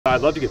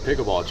I'd love to get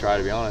pickleball, try,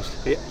 to be honest.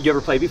 You ever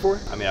played before?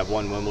 I mean, I've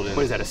won Wimbledon.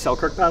 What is that, a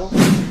Selkirk paddle?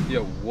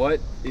 Yo, what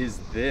is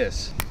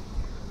this?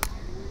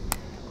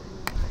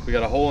 We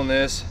got a hole in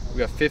this. We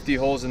got 50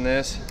 holes in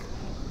this.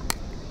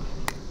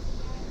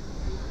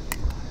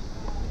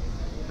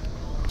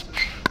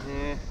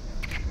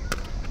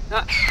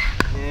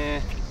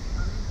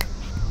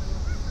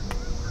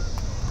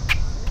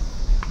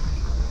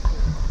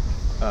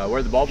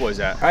 Where the ball boys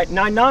at? All right,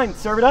 9-9,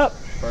 serve it up.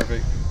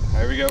 Perfect.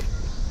 Here we go.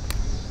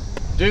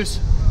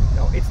 Deuce.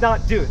 No, it's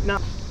not, dude, no.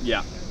 Yeah.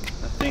 I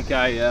think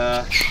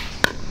I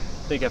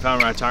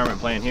found my retirement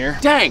plan here.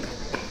 Dang,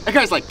 that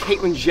guy's like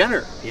Caitlyn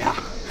Jenner. Yeah,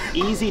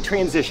 easy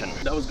transition.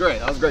 That was great.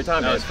 That was a great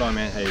time, That man. was fun,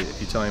 man. Hey,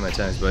 if you tell me my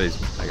tennis buddies,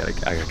 I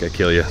gotta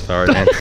kill you. Sorry, man.